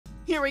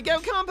Here we go,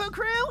 Combo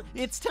Crew!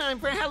 It's time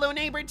for Hello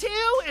Neighbor 2,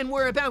 and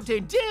we're about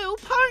to do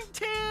Part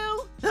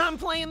 2! I'm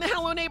playing the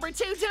Hello Neighbor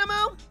 2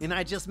 demo, and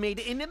I just made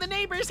it into the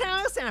neighbor's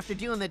house after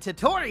doing the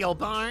tutorial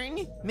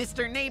barn.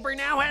 Mr. Neighbor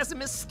now has a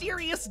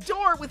mysterious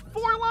door with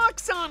 4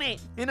 locks on it,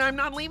 and I'm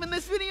not leaving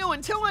this video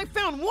until I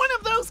found one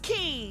of those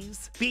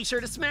keys. Be sure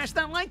to smash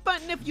that like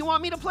button if you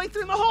want me to play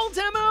through the whole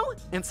demo,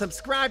 and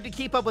subscribe to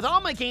keep up with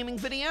all my gaming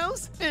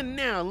videos. And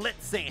now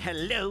let's say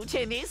hello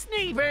to this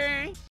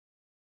neighbor.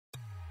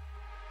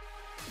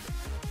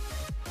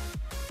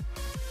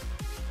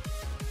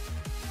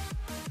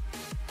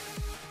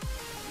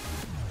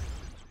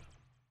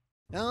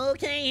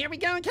 Okay, here we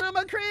go,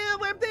 Combo Crew.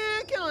 We're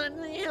back on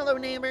the Hello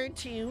Neighbor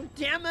 2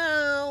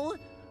 demo.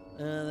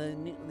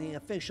 The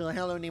official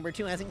Hello Neighbor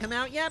 2 hasn't come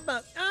out yet,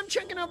 but I'm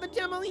checking out the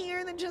demo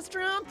here that just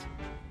dropped.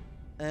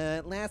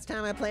 Last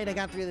time I played, I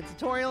got through the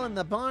tutorial in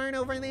the barn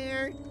over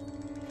there.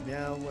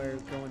 Now we're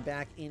going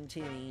back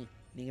into the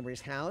neighbor's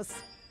house.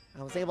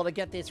 I was able to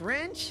get this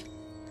wrench.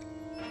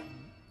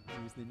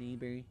 Here's the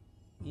neighbor.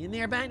 You in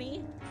there,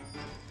 buddy?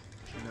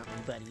 You're not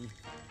my buddy.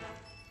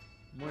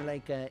 More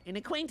like an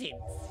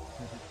acquaintance.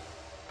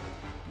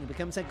 He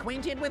becomes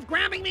acquainted with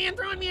grabbing me and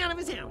throwing me out of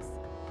his house.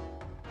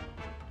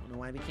 Don't know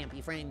why we can't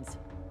be friends.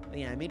 But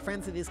yeah, I made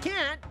friends with his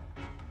cat.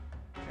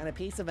 Got a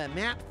piece of a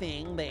map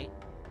thing, but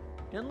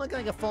doesn't look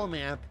like a full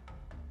map.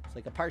 It's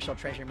like a partial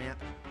treasure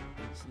map.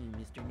 Let's see,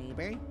 Mr.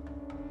 Neighbor.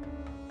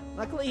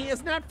 Luckily, he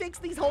has not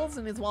fixed these holes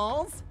in his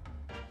walls.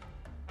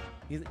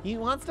 He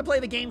wants to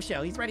play the game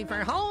show. He's ready for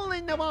a hole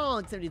in the wall,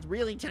 except it's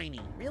really tiny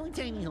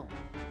hole.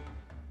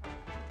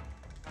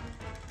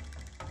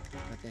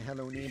 The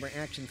Hello Neighbor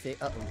action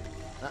figure.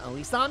 Uh-oh,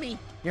 he saw me.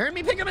 You heard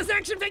me pick up his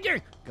action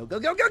figure. Go, go,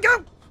 go, go,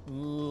 go.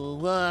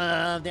 Ooh,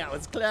 that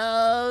was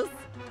close.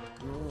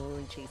 Ooh,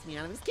 he chased me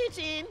out of his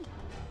kitchen.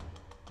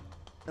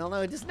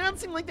 Although it does not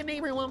seem like the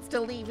neighbor wants to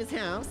leave his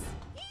house.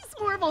 He's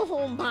more of a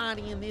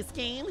homebody in this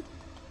game.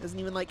 Doesn't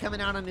even like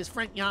coming out on his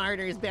front yard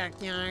or his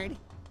backyard.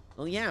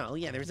 Oh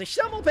yeah, there's a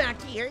shovel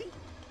back here.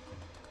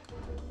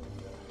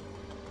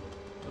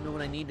 Don't know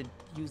what I need to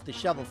use the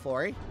shovel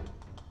for.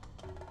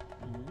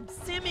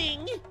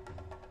 Simming!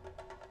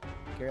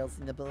 Girls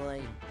and the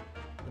boy.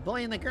 The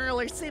boy and the girl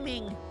are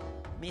simming.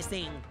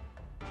 Missing.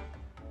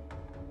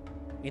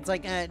 It's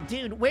like,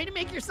 dude, way to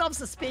make yourself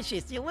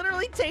suspicious. You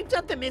literally taped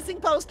up the missing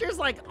posters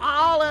like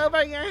all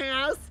over your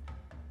house.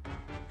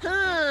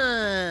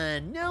 Huh,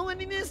 no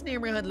one in this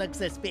neighborhood looks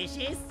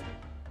suspicious.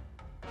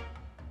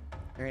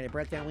 Alright, I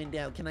broke that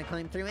window. Can I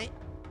climb through it?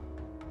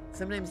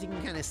 Sometimes you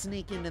can kind of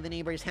sneak into the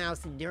neighbor's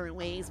house in different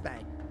ways by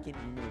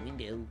getting into the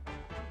window.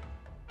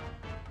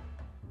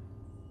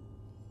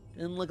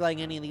 Doesn't look like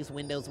any of these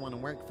windows want to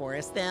work for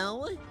us,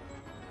 though.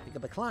 Pick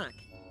up a clock.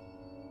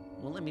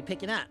 Won't let me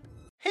pick it up.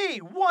 Hey,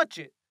 watch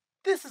it!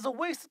 This is a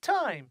waste of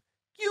time.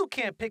 You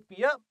can't pick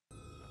me up.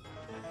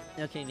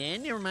 Okay,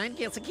 then, never mind.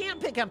 Guess I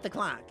can't pick up the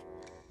clock.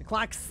 The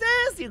clock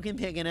says you can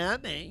pick it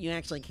up, but you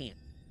actually can't.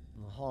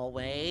 The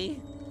hallway.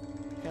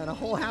 Got a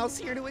whole house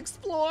here to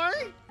explore.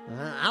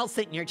 I'll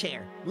sit in your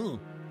chair. Ooh,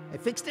 I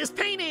fixed this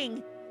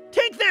painting.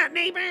 Take that,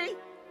 neighbor!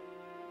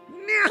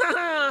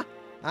 Nah!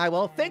 I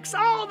will fix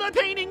all the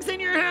paintings in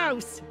your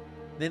house!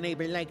 The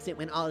neighbor likes it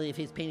when all of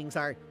his paintings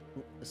are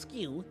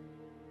askew.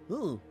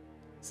 Ooh,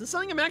 is this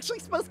something I'm actually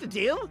supposed to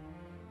do?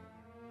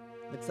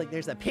 Looks like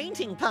there's a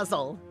painting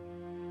puzzle.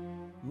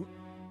 Ooh,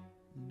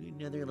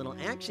 another little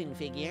action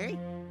figure.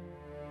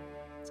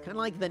 It's kind of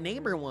like the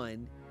neighbor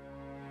one.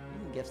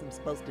 Guess I'm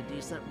supposed to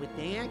do something with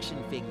the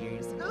action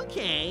figures.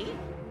 Okay.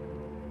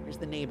 Here's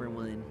the neighbor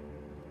one.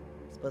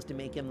 Supposed to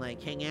make him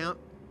like hang out.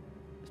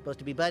 Supposed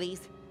to be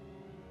buddies.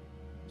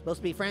 Supposed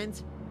to be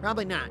friends?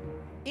 Probably not.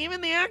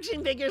 Even the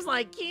action figure's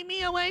like, keep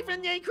me away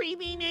from the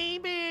creepy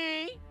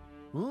neighbor.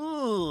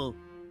 Ooh,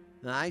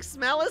 I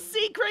smell a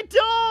secret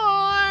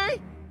door.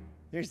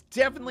 There's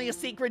definitely a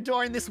secret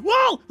door in this.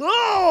 Whoa!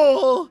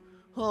 Oh,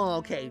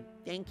 okay.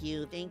 Thank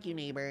you,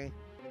 neighbor.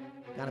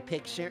 Got a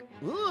picture.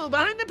 Ooh,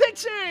 behind the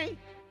picture.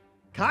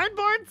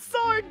 Cardboard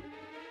sword.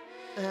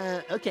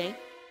 Okay.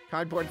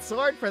 Cardboard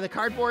sword for the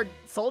cardboard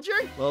soldier?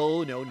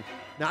 Oh no,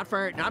 not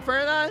for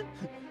the.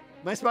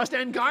 Am I supposed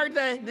to guard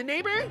the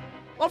neighbor?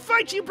 I'll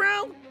fight you,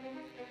 bro!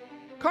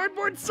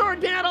 Cardboard sword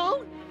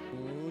battle!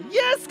 Ooh,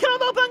 yes,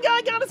 Combo Panda,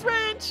 I got his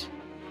wrench!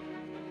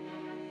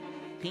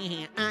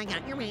 I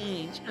got your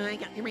wrench, I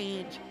got your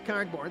wrench.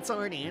 Cardboard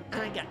sword and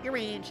I got your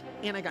wrench.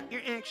 And I got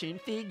your action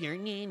figure,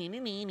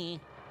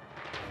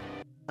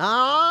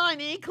 Oh, I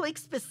need to click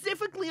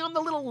specifically on the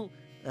little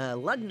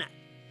lug nut.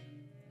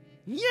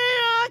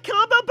 Yeah,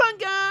 Combo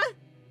Panda!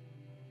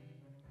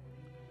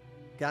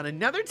 Got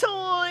another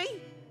toy!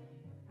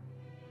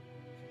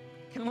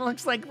 Kinda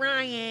looks like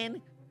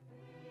Ryan.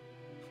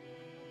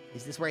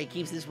 Is this where he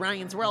keeps his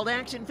Ryan's World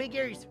action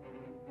figures?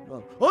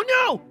 Oh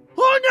no!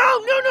 Oh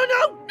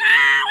no!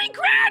 No! He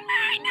grabbed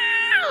me!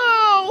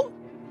 No!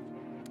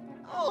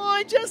 Oh,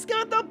 I just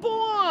got the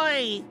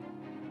boy!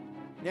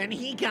 Then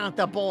he got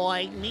the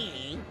boy,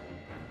 me.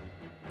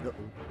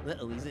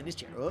 He's in his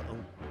chair.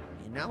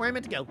 And not where I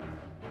meant to go.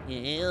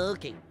 Yeah,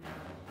 okay.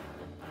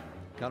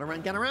 Gotta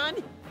run, gotta run.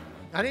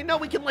 I didn't know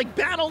we can, like,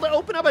 battle to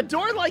open up a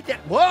door like that.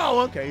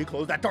 Whoa, okay, you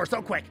closed that door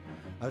so quick.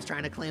 I was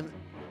trying to clam.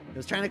 I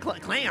was trying to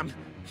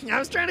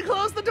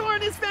close the door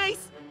in his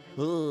face.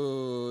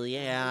 Oh,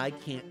 yeah, I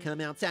can't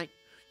come outside.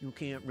 You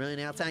can't run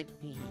outside.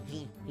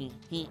 You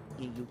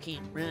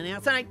can't run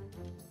outside.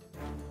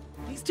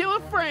 He's too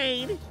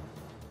afraid.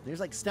 There's,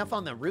 like, stuff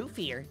on the roof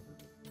here.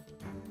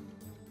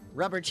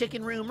 Rubber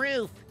chicken room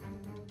roof.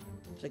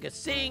 It's like a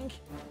sink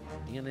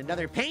and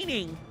another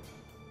painting.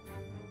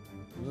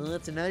 Well,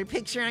 that's another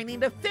picture I need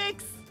to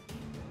fix.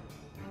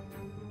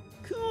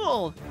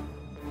 Cool.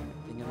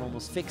 I think I've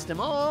almost fixed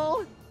them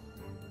all.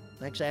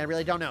 Actually, I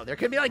really don't know. There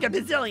could be like a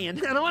bazillion.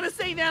 I don't want to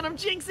say that. I'm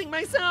jinxing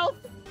myself.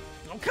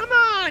 Oh, come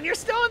on. You're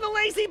still in the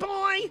lazy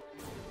boy.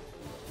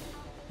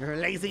 You're a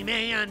lazy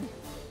man.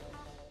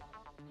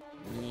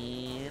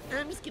 And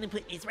I'm just going to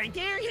put this right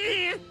there.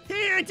 I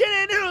did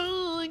it.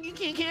 Oh, you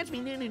can't catch me.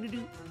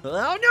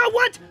 Oh, no.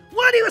 What?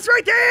 What? He was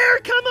right there.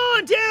 Come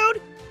on,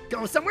 dude.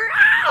 Go somewhere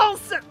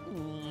else.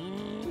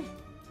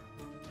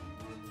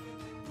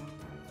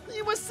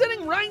 He was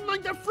sitting right in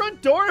like the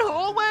front door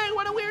hallway.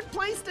 What a weird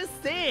place to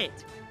sit.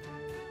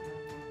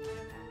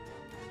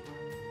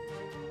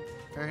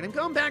 All right, I'm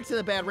going back to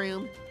the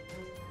bedroom.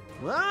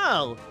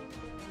 Whoa.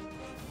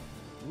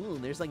 Ooh,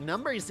 there's like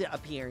numbers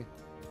up here.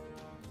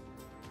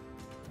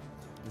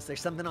 Is there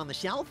something on the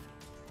shelf?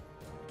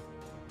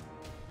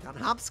 Got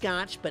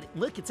hopscotch, but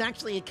look, it's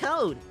actually a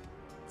code.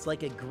 It's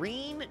like a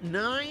green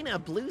 9, a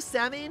blue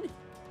 7,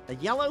 a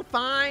yellow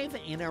 5,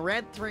 and a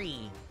red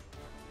 3.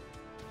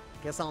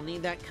 Guess I'll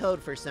need that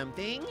code for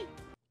something.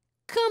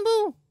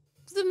 Combo,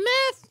 the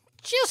math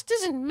just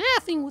isn't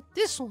mathing with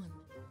this one.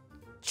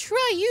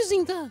 Try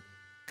using the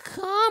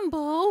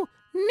Combo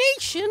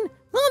Nation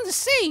on the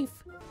safe.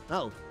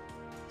 Oh,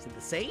 is it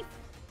the safe?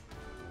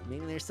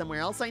 Maybe there's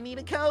somewhere else I need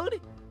a code?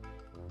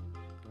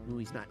 Ooh,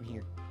 he's not in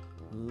here.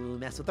 Ooh,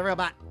 mess with the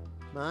robot.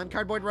 Come on,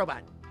 cardboard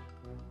robot.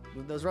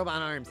 Move those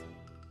robot arms.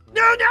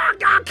 No,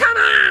 come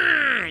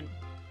on!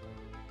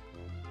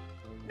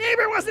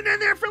 Neighbor wasn't in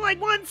there for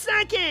like 1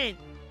 second.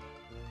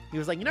 He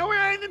was like, you know where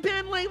I haven't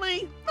been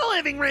lately? The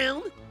living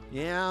room.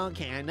 Yeah,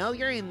 okay, I know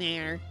you're in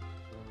there.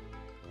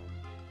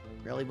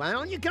 Really, why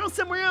don't you go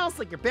somewhere else,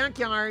 like your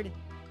backyard?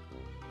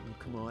 Oh,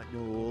 come on.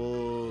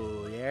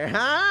 Oh, yeah.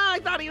 I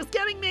thought he was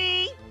getting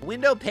me.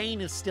 Window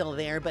pane is still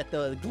there, but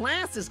the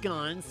glass is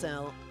gone,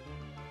 so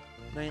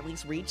can I at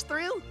least reach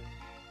through?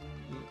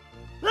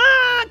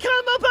 Ah,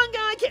 come up on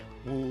guy. Can't.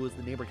 Oh, is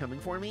the neighbor coming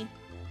for me? You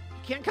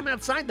can't come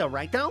outside though,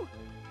 right though?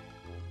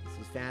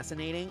 This is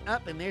fascinating.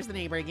 Up, and there's the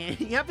neighbor again.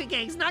 Yep,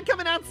 he's not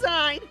coming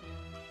outside.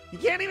 He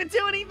can't even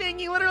do anything.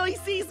 He literally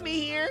sees me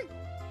here.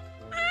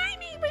 Hi,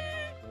 neighbor.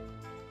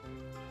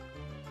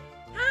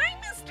 Hi,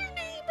 Mr.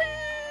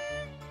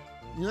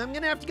 Neighbor. I'm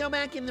gonna have to go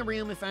back in the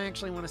room if I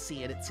actually want to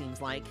see it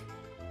seems like.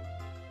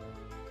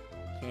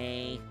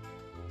 Okay.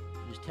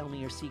 Just tell me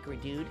your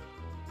secret, dude.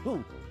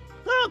 Ooh.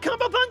 Oh,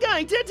 Combo Punk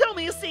Guy did tell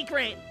me a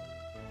secret.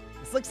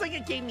 This looks like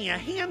it gave me a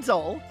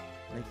handle.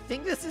 I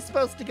think this is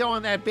supposed to go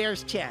on that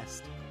bear's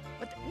chest.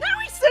 But now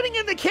he's sitting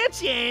in the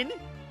kitchen.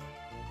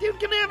 Dude,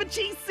 gonna have a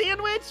cheese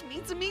sandwich?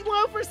 Need some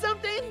meatloaf or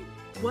something?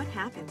 What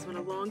happens when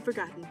a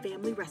long-forgotten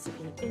family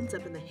recipe ends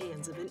up in the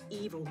hands of an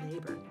evil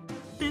neighbor?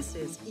 This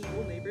is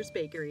Evil Neighbor's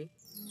Bakery.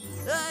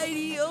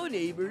 Hi-yo,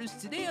 neighbors.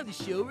 Today on the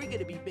show, we're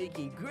gonna be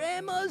making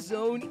Grandma's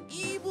own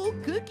evil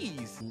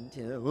cookies.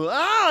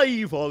 Ah,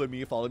 you follow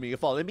me, follow me,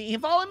 follow me,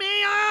 follow me.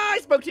 Ah, I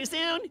spoke too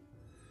soon.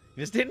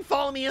 He just didn't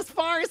follow me as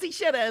far as he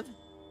should have.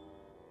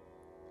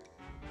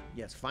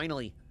 Yes,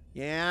 finally.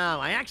 Yeah,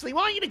 I actually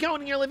want you to go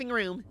in your living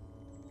room.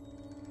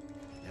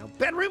 Now,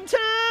 bedroom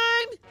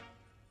time.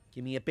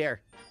 Give me a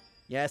bear.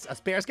 Yes, us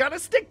bears gotta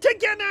stick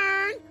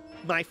together.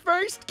 My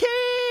first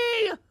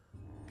key.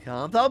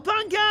 Combo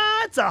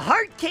Bunga, it's a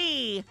heart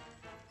key.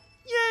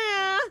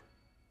 Yeah.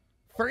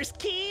 First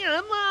key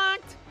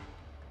unlocked.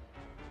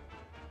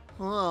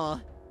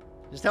 Oh,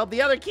 just hope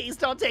the other keys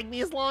don't take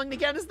me as long to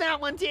get as that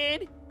one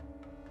did.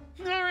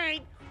 All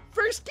right,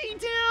 first key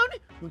down.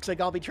 Looks like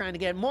I'll be trying to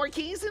get more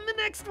keys in the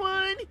next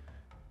one.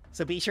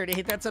 So be sure to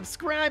hit that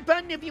subscribe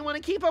button if you want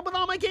to keep up with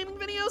all my gaming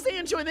videos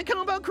and join the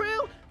Combo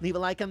crew. Leave a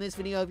like on this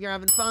video if you're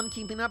having fun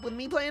keeping up with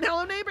me playing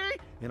Hello Neighbor.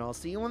 And I'll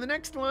see you on the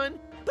next one.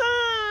 Bye!